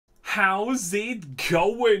How's it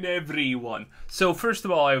going, everyone? So first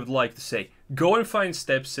of all, I would like to say, go and find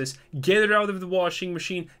Stepsis, get her out of the washing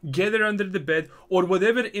machine, get her under the bed, or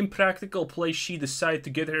whatever impractical place she decided to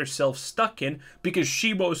get herself stuck in, because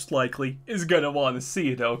she most likely is gonna want to see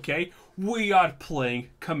it, okay? We are playing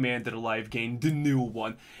Commander Lifegain, the new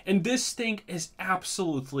one, and this thing is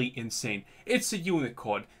absolutely insane. It's a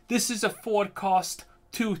unicorn. This is a 4-cost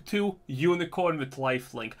 2/2 unicorn with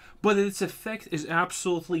lifelink, but its effect is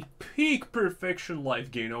absolutely peak perfection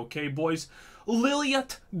Lifegain, okay boys?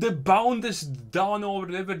 Liliat, the Boundest Dawn, or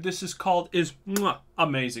whatever this is called, is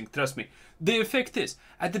amazing, trust me. The effect is,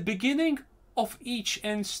 at the beginning of each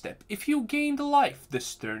end step, if you gained life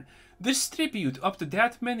this turn, distribute up to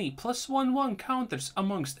that many +1/1 counters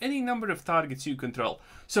amongst any number of targets you control.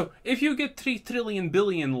 So, if you get 3 trillion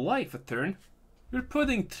billion life a turn, you're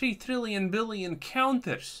putting 3 trillion billion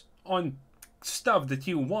counters on stuff that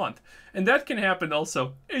you want. And that can happen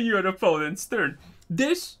also in your opponent's turn.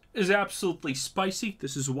 This is absolutely spicy.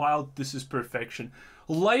 This is wild. This is perfection.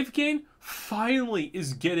 Lifegain finally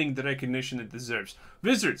is getting the recognition it deserves.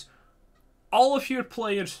 Wizards, all of your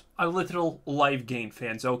players are literal Lifegain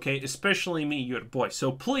fans, okay? Especially me, your boy.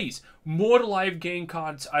 So please, more Lifegain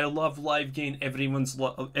cards. I love Lifegain. Everyone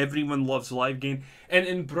loves Lifegain. And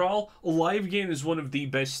in Brawl, Lifegain is one of the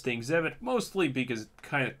best things ever. Mostly because it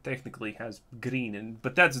kind of technically has green,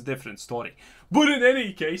 but that's a different story. But in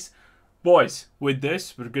any case, boys, with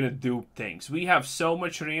this, we're gonna do things. We have so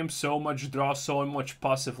much ramp, so much draw, so much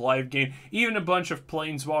passive life gain, even a bunch of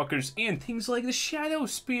planeswalkers, and things like the Shadow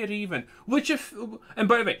Spear even. And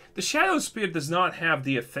by the way, the Shadow Spear does not have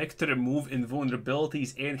the effect to remove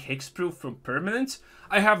invulnerabilities and hexproof from permanents.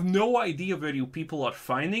 I have no idea where you people are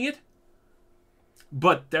finding it,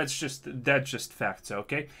 but that's just facts,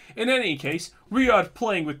 okay? In any case, we are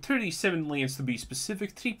playing with 37 lands to be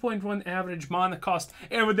specific, 3.1 average mana cost,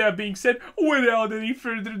 and with that being said, without any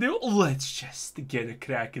further ado, let's just get a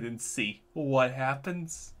crack at it and see what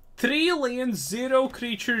happens. 3 lands, 0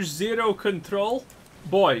 creatures, 0 control.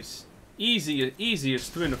 Boys,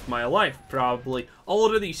 easiest win of my life, probably.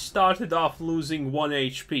 Already started off losing 1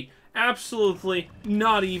 HP. Absolutely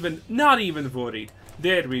not even worried.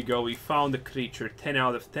 There we go, we found a creature, 10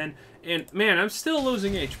 out of 10, and man, I'm still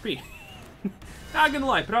losing HP. Not gonna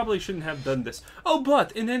lie, probably shouldn't have done this. Oh,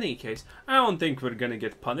 but in any case, I don't think we're gonna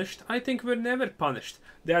get punished. I think we're never punished.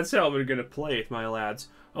 That's how we're gonna play it, my lads.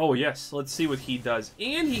 Oh yes, let's see what he does.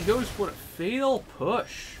 And he goes for a Fatal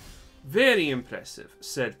Push. Very impressive.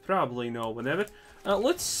 Said probably no one ever.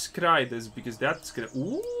 Let's scry this, because that's gonna...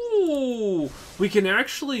 Ooh! We can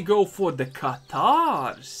actually go for the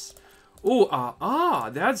Catars.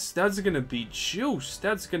 Oh, that's gonna be juice.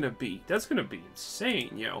 That's gonna be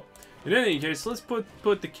insane, yo. In any case, let's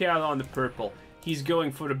put the cat on the purple. He's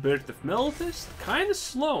going for the Birth of Meltist. Kinda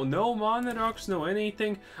slow. No mana rocks, no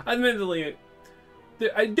anything. Admittedly,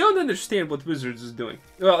 I don't understand what Wizards is doing.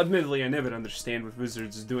 Well, admittedly, I never understand what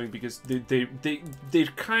Wizards is doing, because they're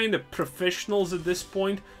kind of professionals at this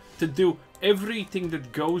point to do everything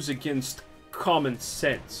that goes against common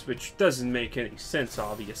sense, which doesn't make any sense,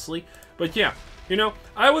 obviously. But yeah, you know,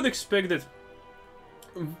 I would expect that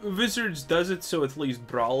Wizards does it so at least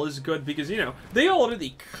Brawl is good, because, you know, they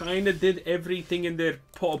already kind of did everything in their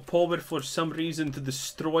power for some reason to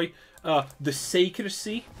destroy the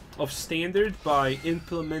sacredcy of Standard by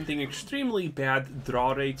implementing extremely bad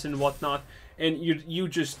draw rates and whatnot, and you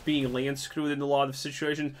just being land screwed in a lot of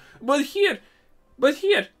situations. But here,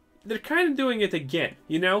 they're kind of doing it again,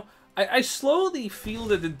 you know? I slowly feel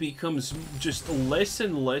that it becomes just less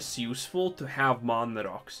and less useful to have mana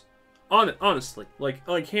rocks. Honestly,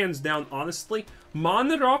 like hands down, honestly,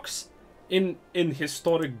 mana rocks in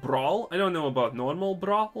historic Brawl. I don't know about normal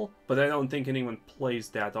Brawl, but I don't think anyone plays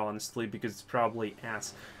that, honestly, because it's probably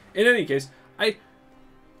ass. In any case,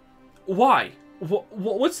 why?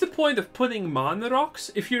 What's the point of putting mana rocks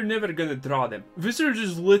if you're never gonna draw them? Wizards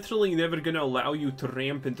is literally never gonna allow you to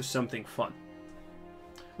ramp into something fun.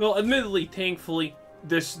 Well, admittedly, thankfully,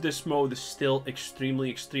 this mode is still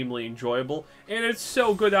extremely enjoyable, and it's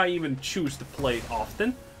so good I even choose to play it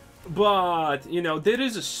often. But, you know, there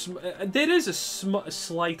is a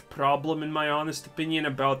slight problem, in my honest opinion,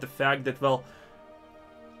 about the fact that, well,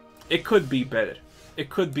 it could be better. It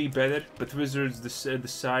could be better, but Wizards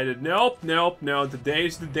decided, nope, today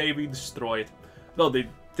is the day we destroy it. Well, they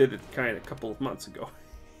did it kind of a couple of months ago.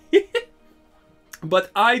 But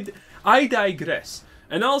I digress.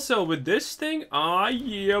 And also with this thing,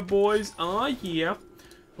 yeah, boys, yeah.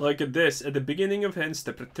 Look at this. At the beginning of end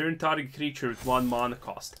step, return target creature with 1 mana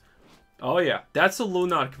cost. Oh yeah, that's a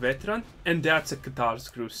Lunarch Veteran, and that's a Catar's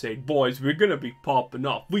Crusade. Boys, we're gonna be popping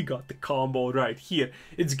off. We got the combo right here.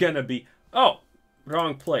 It's gonna be... Oh,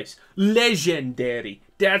 wrong place. Legendary.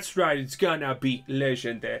 That's right, it's gonna be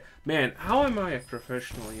legendary. Man, how am I a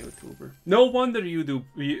professional YouTuber? No wonder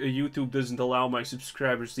YouTube doesn't allow my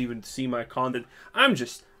subscribers to even see my content. I'm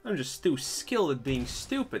just too skilled at being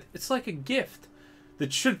stupid. It's like a gift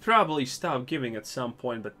that should probably stop giving at some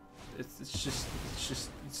point, but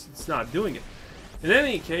it's not doing it. In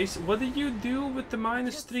any case, what did you do with the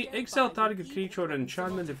 -3? Exile target creature or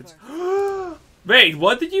enchantment if it's... Wait,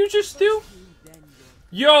 what did you just do?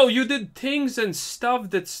 Yo, you did things and stuff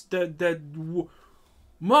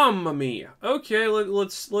Mamma mia. Okay,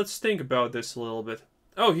 let's think about this a little bit.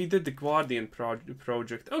 Oh, he did the Guardian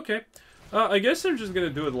project. Okay. I guess I'm just gonna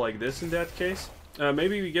do it like this in that case.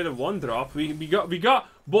 Maybe we get a 1-drop. We got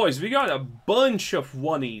boys, we got a bunch of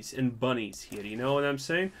oneies and bunnies here, you know what I'm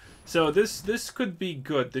saying? So this could be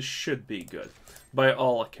good. This should be good by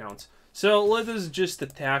all accounts. So let us just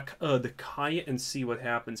attack the Kaya and see what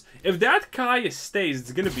happens. If that Kaya stays,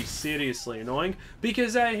 it's gonna be seriously annoying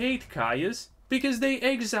because I hate Kayas. Because they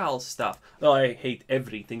exile stuff. Well, I hate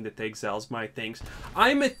everything that exiles my things.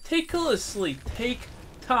 I meticulously take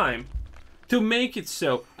time to make it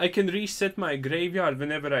so I can reset my graveyard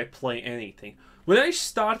whenever I play anything. When I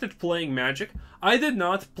started playing Magic, I did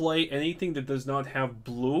not play anything that does not have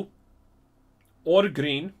blue or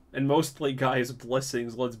green, and mostly Gaia's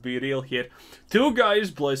Blessings, let's be real here. 2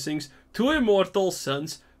 Gaia's Blessings, 2 Immortal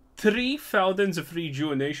Suns, 3 Fountains of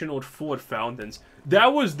Rejuvenation, or 4 Fountains.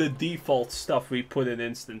 That was the default stuff we put in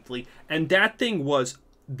instantly, and that thing was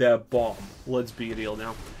the bomb. Let's be real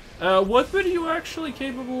now. What were you actually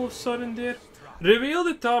capable of, Sorin, there? Reveal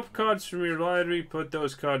the top cards from your library, put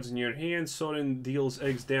those cards in your hand. Sorin deals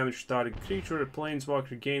X damage to target creature, a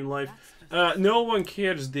planeswalker gain life. No one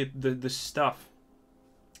cares the stuff.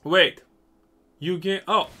 Wait. You get...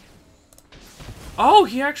 Oh. Oh,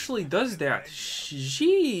 he actually does that.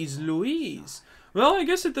 Jeez Louise. Well, I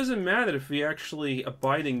guess it doesn't matter if we actually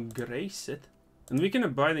Abiding Grace it. And we can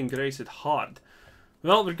Abiding Grace it hard.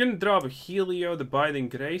 Well, we're gonna drop a Helio, the Abiding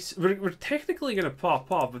Grace. We're technically gonna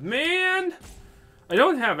pop off, but man, I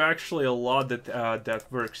don't have actually a lot that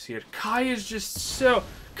works here. Kai is just so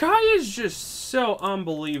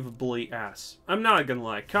unbelievably ass. I'm not gonna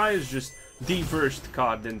lie, Kai is just the worst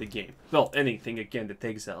card in the game. Well, anything again that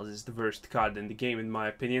exiles is the worst card in the game in my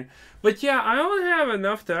opinion. But yeah, I don't have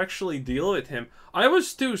enough to actually deal with him. I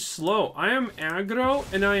was too slow. I am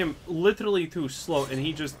aggro and I am literally too slow, and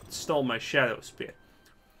he just stole my Shadow Spear.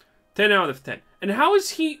 10 out of 10. And how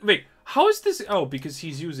is he... Wait, how is this... Oh, because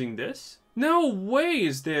he's using this? No way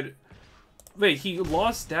is there... Wait, he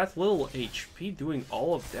lost that little HP doing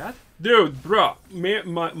all of that? Dude, bro,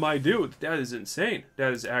 my dude, that is insane.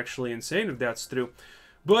 That is actually insane if that's true.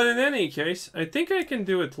 But in any case, I think I can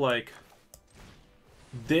do it like...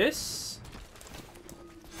 this?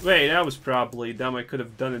 Wait, that was probably dumb. I could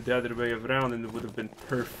have done it the other way around and it would have been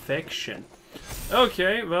perfection.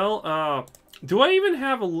 Okay, well, do I even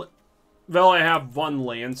have a... Well, I have 1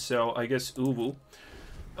 land, so I guess Uwu.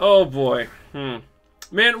 Oh boy.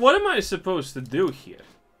 Man, what am I supposed to do here?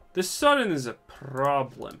 This Sudden is a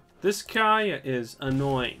problem. This Kaya is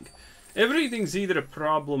annoying. Everything's either a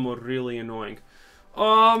problem or really annoying.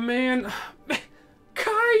 Oh man.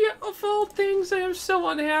 Kaya, of all things, I am so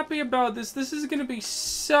unhappy about this. This is gonna be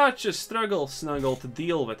such a struggle snuggle to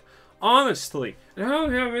deal with. Honestly, I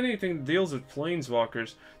don't have anything that deals with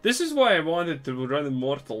planeswalkers. This is why I wanted to run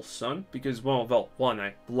Immortal Sun, because, well, one,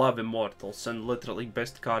 I love Immortal Sun, literally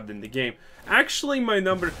best card in the game. Actually, my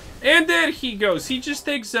number... And there he goes, he just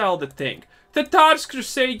exiled the thing. Tatar's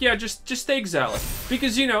Crusade, yeah, just exile it.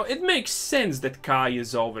 Because, you know, it makes sense that Kai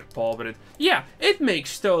is overpowered. Yeah, it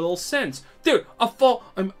makes total sense. Dude,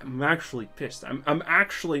 I'm actually pissed. I'm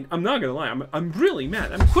not gonna lie, I'm really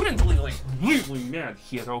mad. I'm currently, like, really mad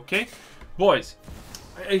here, okay? Boys.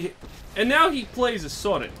 And now he plays a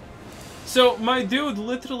Sorin. So, my dude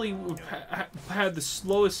literally had the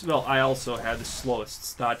slowest... Well, I also had the slowest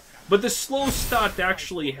start. But the slow start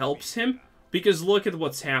actually helps him, because look at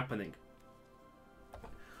what's happening.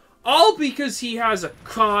 All because he has a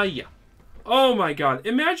Kaya. Oh my god.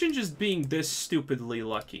 Imagine just being this stupidly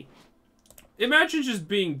lucky. Imagine just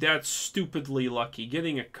being that stupidly lucky.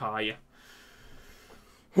 Getting a Kaya.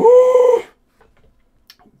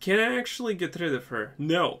 Can I actually get rid of her?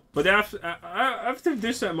 No. But after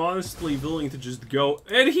this, I'm honestly willing to just go.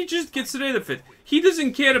 And he just gets rid of it. He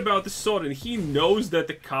doesn't care about the sword. And he knows that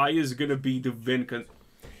the Kaya is gonna be the win.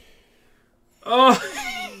 Oh.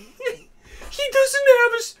 He doesn't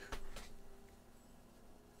have a...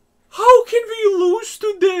 How can we lose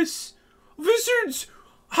to this?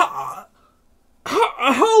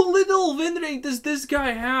 this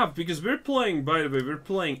guy have? Because we're playing, by the way, we're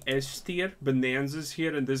playing S tier, Bonanzas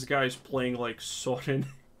here, and this guy's playing like Soren.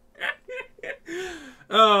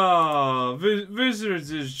 Oh,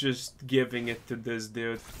 Wizards is just giving it to this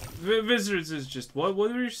dude. Wizards is just, what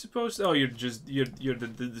are you supposed to? Oh, you're the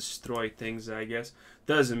destroy things, I guess.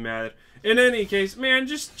 Doesn't matter. In any case, man,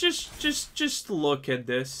 just look at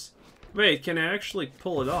this. Wait, can I actually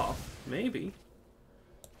pull it off? Maybe.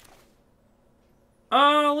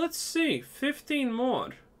 Let's see. 15 more.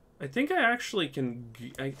 I think I actually can...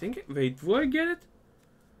 Wait, do I get it?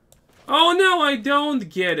 Oh, no, I don't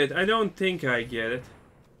get it. I don't think I get it.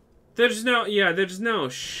 There's no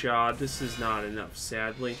shot. This is not enough,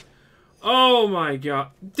 sadly. Oh, my God.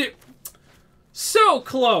 So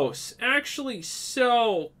close. Actually,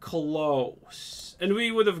 so close. And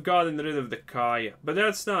we would have gotten rid of the Kaya. But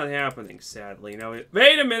that's not happening, sadly. No,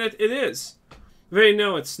 wait a minute, it is. Wait,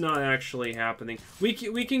 no, it's not actually happening. We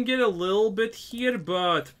can get a little bit here,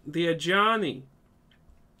 but the Ajani...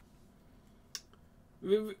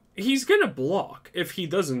 He's gonna block. If he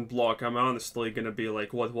doesn't block, I'm honestly gonna be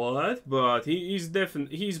like, what? But he's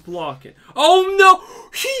definitely... He's blocking. Oh, no!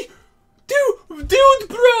 Dude,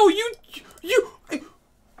 bro,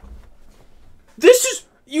 this is...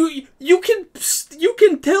 You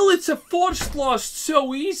can tell it's a force lost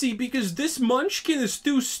so easy because this Munchkin is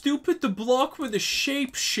too stupid to block with a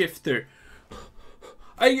shapeshifter.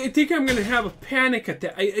 I think I'm gonna have a panic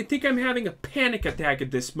attack. I think I'm having a panic attack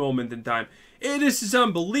at this moment in time. This is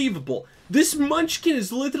unbelievable. This Munchkin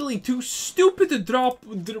is literally too stupid to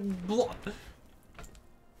block.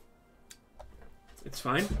 It's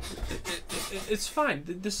fine. It's fine.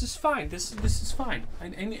 This is fine. This is fine. I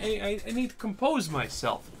need to compose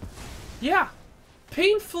myself. Yeah.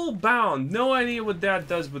 Painful bound. No idea what that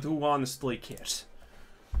does, but who honestly cares?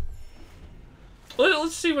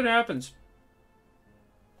 Let's see what happens.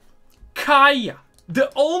 Kaya.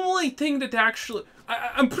 The only thing that actually...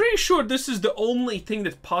 I'm pretty sure this is the only thing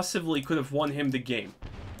that possibly could have won him the game.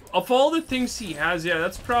 Of all the things he has, yeah,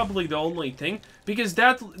 that's probably the only thing. Because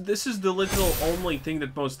this is the literal only thing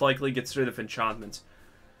that most likely gets rid of enchantments.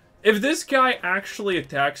 If this guy actually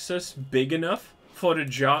attacks us big enough for the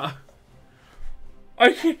job...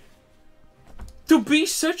 I can't... To be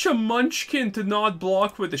such a munchkin to not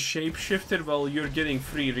block with a shapeshifter while you're getting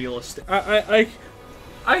free real estate. I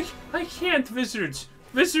can't, Wizards.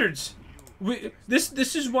 Wizards.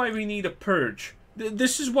 This is why we need a purge.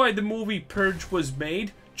 This is why the movie Purge was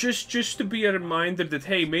made. Just to be a reminder that,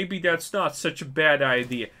 hey, maybe that's not such a bad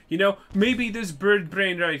idea. You know, maybe this bird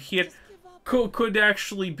brain right here could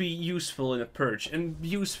actually be useful in a purge. And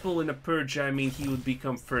useful in a purge, I mean he would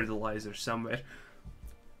become fertilizer somewhere.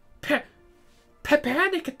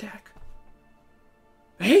 Panic attack.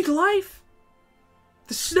 I hate life.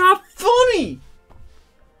 This is not funny.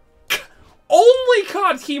 Only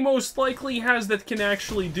card he most likely has that can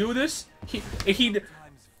actually do this.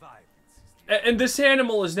 And this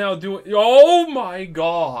animal is now doing... Oh my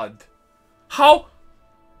god. How...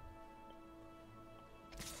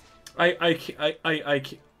 I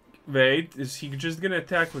can't... Wait, is he just gonna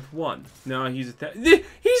attack with one? No, he's attacking...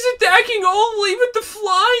 He's attacking only with the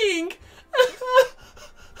flying!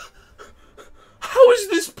 How is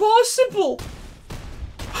this possible?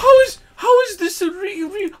 How is this a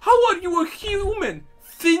how are you a human?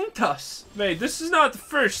 Fintas. Wait, this is not the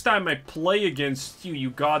first time I play against you,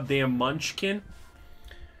 you goddamn munchkin.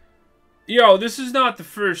 Yo, this is not the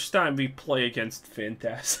first time we play against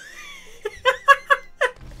Fintas.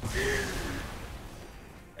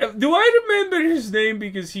 Do I remember his name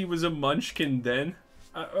because he was a munchkin then?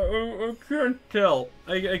 I can't tell.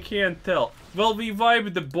 I can't tell. Well, we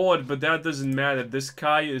vibed the board, but that doesn't matter. This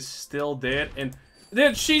Kai is still there, and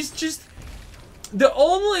then she's just... The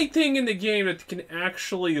only thing in the game that can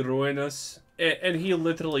actually ruin us, and he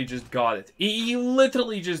literally just got it. He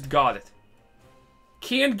literally just got it.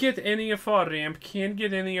 Can't get any of our ramp, can't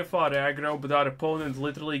get any of our aggro, but our opponent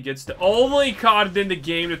literally gets the only card in the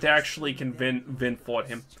game that actually can win for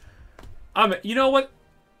him. You know what?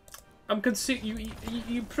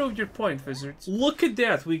 You proved your point, Wizards. Look at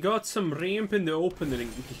that, we got some ramp in the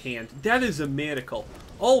opening hand. That is a miracle.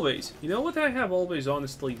 Always. You know what I have always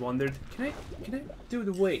honestly wondered? Can I do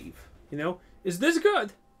the wave? You know? Is this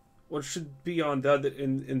good? Or should it be on the other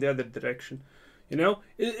in the other direction? You know?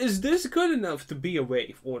 Is this good enough to be a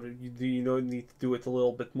wave? Or do you know need to do it a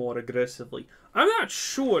little bit more aggressively? I'm not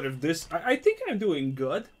sure if this... I think I'm doing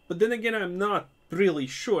good. But then again, I'm not really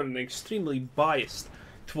sure and extremely biased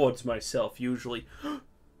towards myself usually.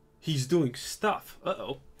 He's doing stuff.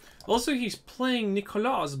 Uh-oh. Also, he's playing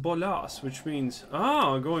Nicolas Bolas, which means,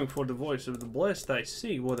 going for the voice of the blessed, I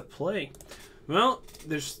see. What a play. Well,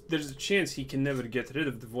 there's a chance he can never get rid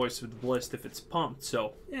of the Voice of the Blessed if it's pumped,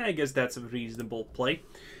 so yeah, I guess that's a reasonable play.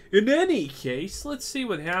 In any case, let's see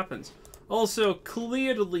what happens. Also,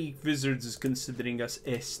 clearly Wizards is considering us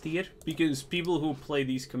S tier, because people who play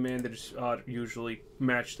these commanders are usually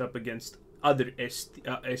matched up against other S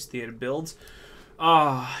tier builds.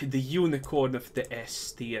 The unicorn of the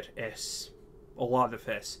S tier, S. A lot of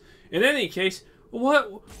S. In any case,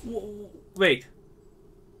 wait.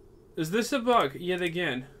 Is this a bug yet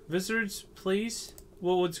again? Wizards, please?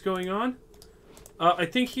 What's going on? I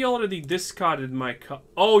think he already discarded my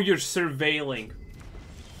Oh, you're surveilling.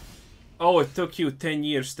 Oh, it took you 10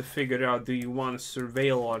 years to figure out do you want to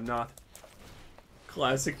surveil or not.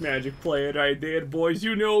 Classic Magic player right there, boys.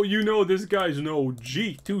 You know this guy's an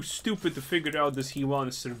OG. Too stupid to figure out does he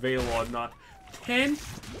want to surveil or not. 10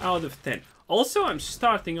 out of 10. Also, I'm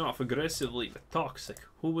starting off aggressively with Toxic.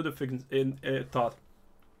 Who would have thought?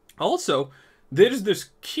 Also, there's this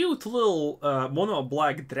cute little mono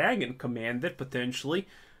black dragon commander, potentially,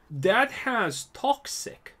 that has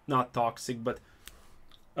Toxic. Not Toxic, but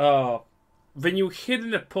when you hit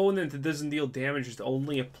an opponent, it doesn't deal damage, it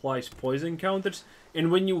only applies poison counters.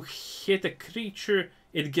 And when you hit a creature,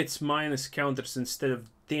 it gets minus counters instead of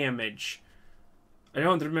damage. I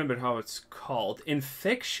don't remember how it's called.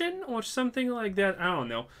 Infection or something like that? I don't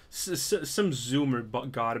know. Some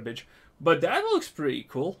zoomer garbage. But that looks pretty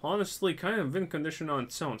cool. Honestly, kind of win condition on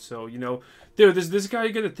its own. So, you know, dude, is this guy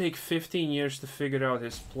gonna take 15 years to figure out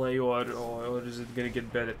his play, or is it gonna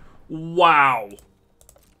get better? Wow!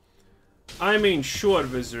 I mean, sure,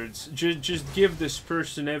 Wizards. Just give this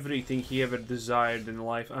person everything he ever desired in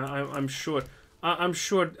life. I'm sure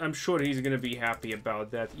he's gonna be happy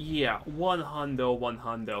about that. Yeah, one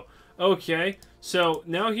hundo. Okay, so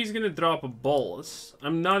now he's gonna drop a bolus.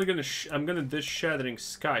 I'm gonna ditch Shattering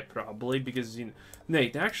Sky probably because, you know,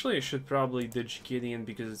 Nate. Actually, I should probably ditch Gideon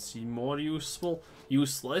because it's more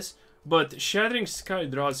useless. But Shattering Sky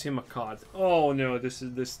draws him a card. Oh no,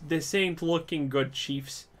 this ain't looking good,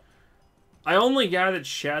 Chiefs. I only got it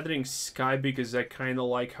Shattering Sky because I kind of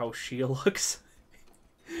like how she looks.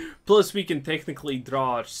 Plus, we can technically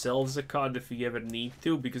draw ourselves a card if we ever need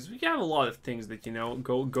to, because we have a lot of things that, you know,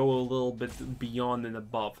 go a little bit beyond and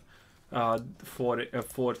above for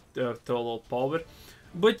total power.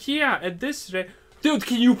 But yeah, at this rate... Dude,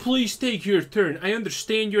 can you please take your turn? I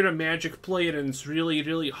understand you're a Magic player and it's really,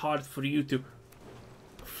 really hard for you to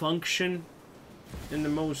function in the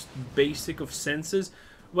most basic of senses.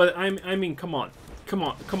 But I mean, come on,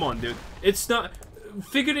 dude. It's not...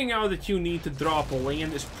 Figuring out that you need to drop a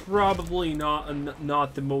land is probably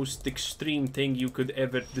not the most extreme thing you could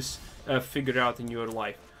ever figure out in your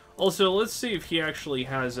life. Also, let's see if he actually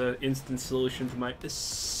has an instant solution to my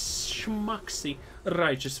schmucksy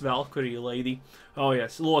Righteous Valkyrie lady. Oh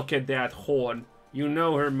yes, look at that horn. You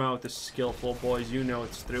know her mouth is skillful, boys. You know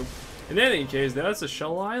it's true. In any case, that's a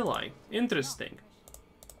Shillelagh. Interesting.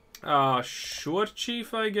 Sure,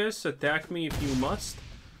 Chief, I guess. Attack me if you must.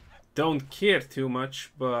 Don't care too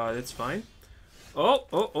much, but it's fine.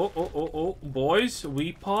 Oh, boys,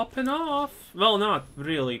 we popping off. Well, not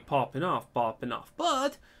really popping off, but not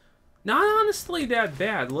honestly that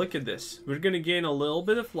bad. Look at this. We're gonna gain a little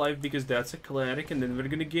bit of life because that's a cleric, and then we're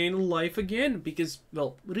gonna gain life again because,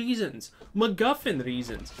 well, reasons. MacGuffin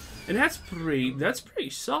reasons. And that's pretty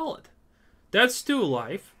solid. That's 2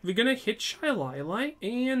 life. We're gonna hit Shillelagh,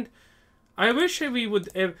 and I wish we would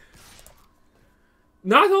have...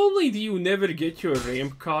 Not only do you never get your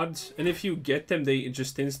ramp cards, and if you get them, they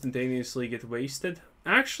just instantaneously get wasted.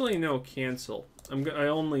 Actually, no, cancel. I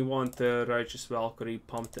only want the Righteous Valkyrie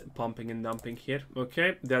pumping and dumping here.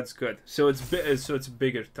 Okay, that's good. So it's a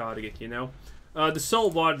bigger target, you know. The Soul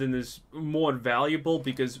Warden is more valuable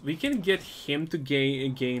because we can get him to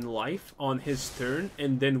gain life on his turn,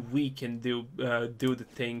 and then we can do the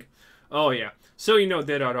thing. Oh yeah. So you know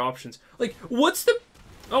there are options. Like, what's the...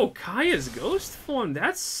 Oh, Kaya's ghost form.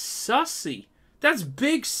 That's sussy. That's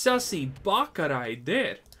big sussy baka right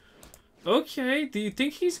there. Okay, do you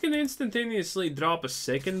think he's gonna instantaneously drop a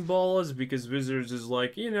second bolus because Wizards is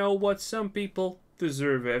like, you know what, some people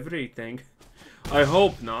deserve everything. I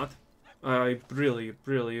hope not. I really,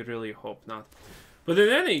 really, really hope not. But in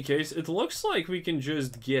any case, it looks like we can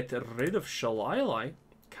just get rid of Shillelagh.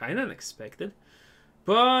 Kinda unexpected.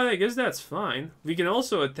 But I guess that's fine. We can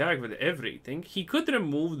also attack with everything. He could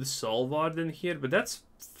remove the Soul Warden here, but that's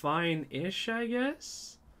fine-ish, I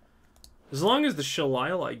guess. As long as the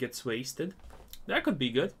Shillelagh gets wasted. That could be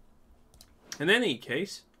good. In any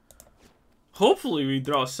case, hopefully we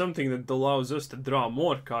draw something that allows us to draw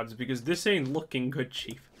more cards, because this ain't looking good,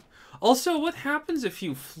 Chief. Also, what happens if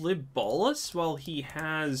you flip Bolus while he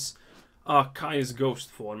has Kaya's ghost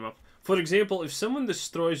form up. For example, if someone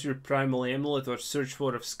destroys your primal amulet or search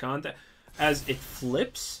for a skanda as it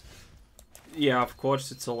flips, yeah, of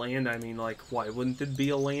course it's a land. I mean, like, why wouldn't it be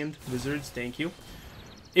a land? Wizards, thank you.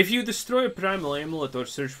 If you destroy a primal amulet or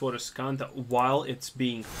search for a skanda while it's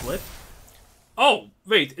being flipped... Oh,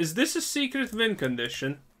 wait, is this a secret win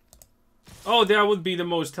condition? Oh, that would be the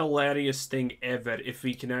most hilarious thing ever if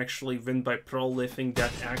we can actually win by prolifting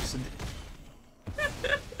that accident.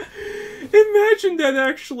 Imagine that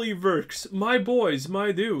actually works. My boys,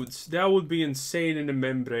 my dudes. That would be insane in the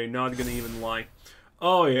membrane, not gonna even lie.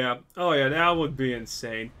 Oh yeah, that would be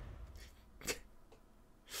insane.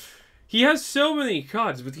 He has so many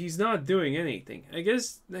cards, but he's not doing anything. I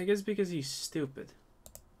guess because he's stupid.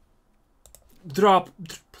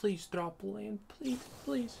 Please drop land,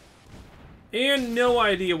 please. And no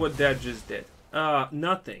idea what that just did.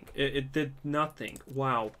 Nothing. It did nothing.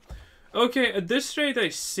 Wow. Okay, at this rate, I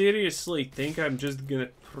seriously think I'm just gonna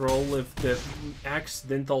prolive the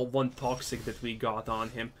accidental one toxic that we got on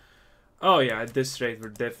him. Oh yeah, at this rate, we're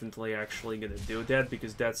definitely actually gonna do that,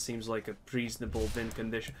 because that seems like a reasonable win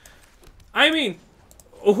condition. I mean,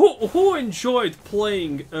 who enjoyed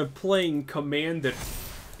playing Commander,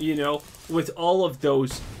 you know, with all of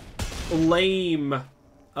those lame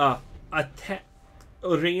attack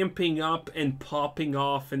ramping up and popping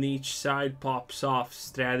off and each side pops off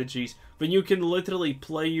strategies when you can literally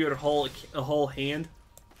play your whole hand?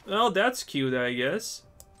 Well, that's cute, I guess.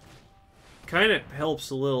 Kind of helps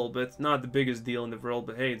a little bit. Not the biggest deal in the world,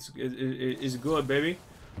 but hey, it's good, baby.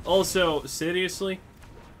 Also, seriously,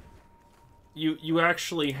 you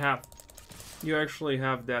actually have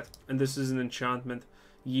that, and this is an enchantment.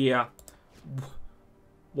 Yeah.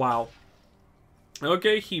 Wow.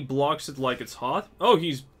 Okay, he blocks it like it's hot. Oh,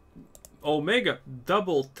 he's Omega,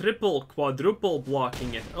 double, triple, quadruple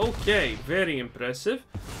blocking it. Okay, very impressive.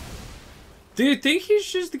 Do you think he's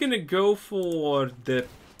just gonna go for the...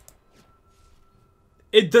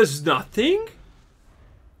 It does nothing?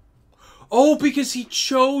 Oh, because he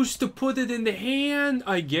chose to put it in the hand.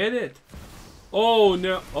 I get it. Oh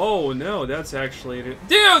no, that's actually...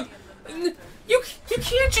 Dude! You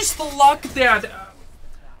can't just luck that.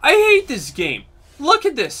 I hate this game. Look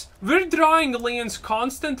at this. We're drawing lands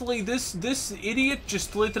constantly. This idiot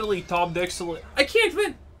just literally top decks. I can't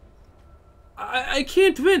win. I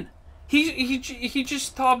can't win. He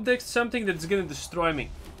just top decks something that's gonna destroy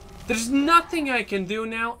me. There's nothing I can do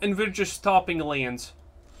now, and we're just topping lands.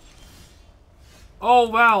 Oh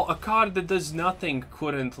wow, a card that does nothing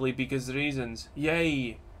currently because reasons.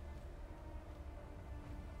 Yay.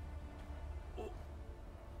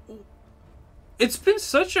 It's been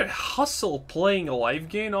such a hustle playing a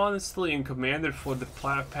lifegain, honestly, in Commander for the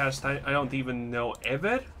past, I don't even know,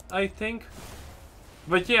 ever, I think.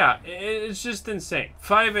 But yeah, it's just insane.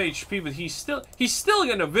 5 HP, but he's still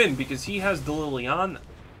gonna win because he has the Liliana.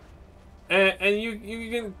 And you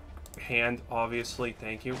can... Hand, obviously,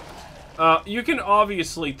 thank you. You can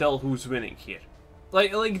obviously tell who's winning here.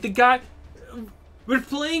 Like the guy... We're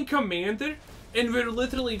playing Commander... And we're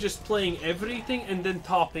literally just playing everything and then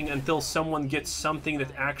topping until someone gets something that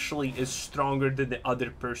actually is stronger than the other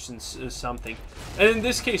person's something. And in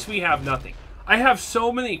this case, we have nothing. I have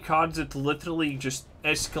so many cards that literally just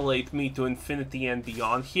escalate me to infinity and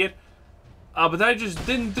beyond here. But I just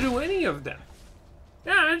didn't do any of them.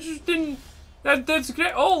 Yeah, I just didn't... That's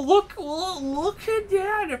great. Oh, look at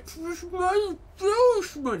that.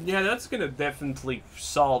 Yeah, that's gonna definitely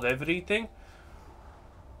solve everything.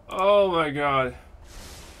 Oh my god.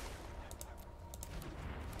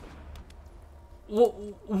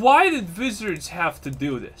 Well, why did Wizards have to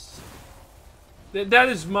do this? That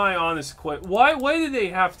is my honest question. Why did they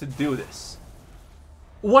have to do this?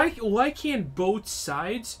 Why can't both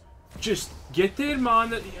sides just get their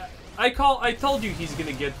mana? I told you he's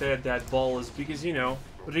gonna get that Bolus because, you know,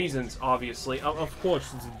 reasons, obviously. Of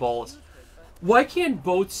course it's Bolus. Why can't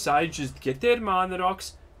both sides just get their mana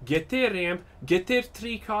rocks, get their ramp, get their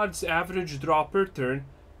 3 cards average draw per turn,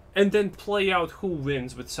 and then play out who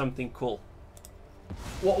wins with something cool?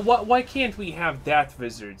 Why can't we have that,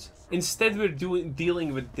 Wizards? Instead we're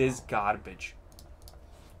dealing with this garbage.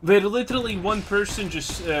 Where literally one person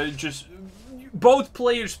just both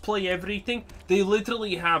players play everything. They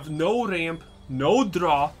literally have no ramp, no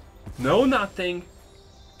draw, no nothing.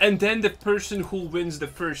 And then the person who wins the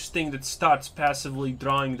first thing that starts passively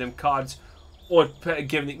drawing them cards or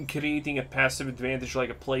creating a passive advantage like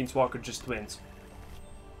a Planeswalker just wins.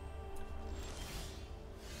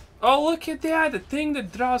 Oh, look at that! The thing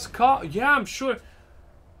that draws cards. Yeah, I'm sure.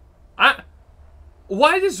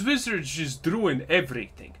 Why does Wizards just ruin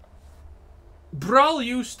everything? Brawl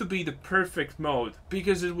used to be the perfect mode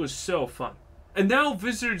because it was so fun. And now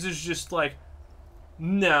Wizards is just like,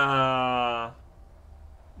 nah.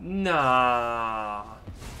 Nah.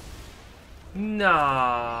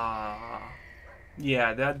 Nah.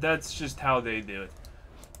 Yeah, that's just how they do it.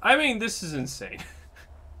 I mean, this is insane.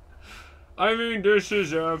 I mean, this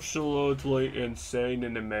is absolutely insane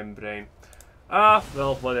in the membrane. Ah,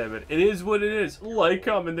 well, whatever. It is what it is. Like,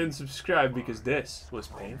 comment, and subscribe because this was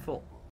painful.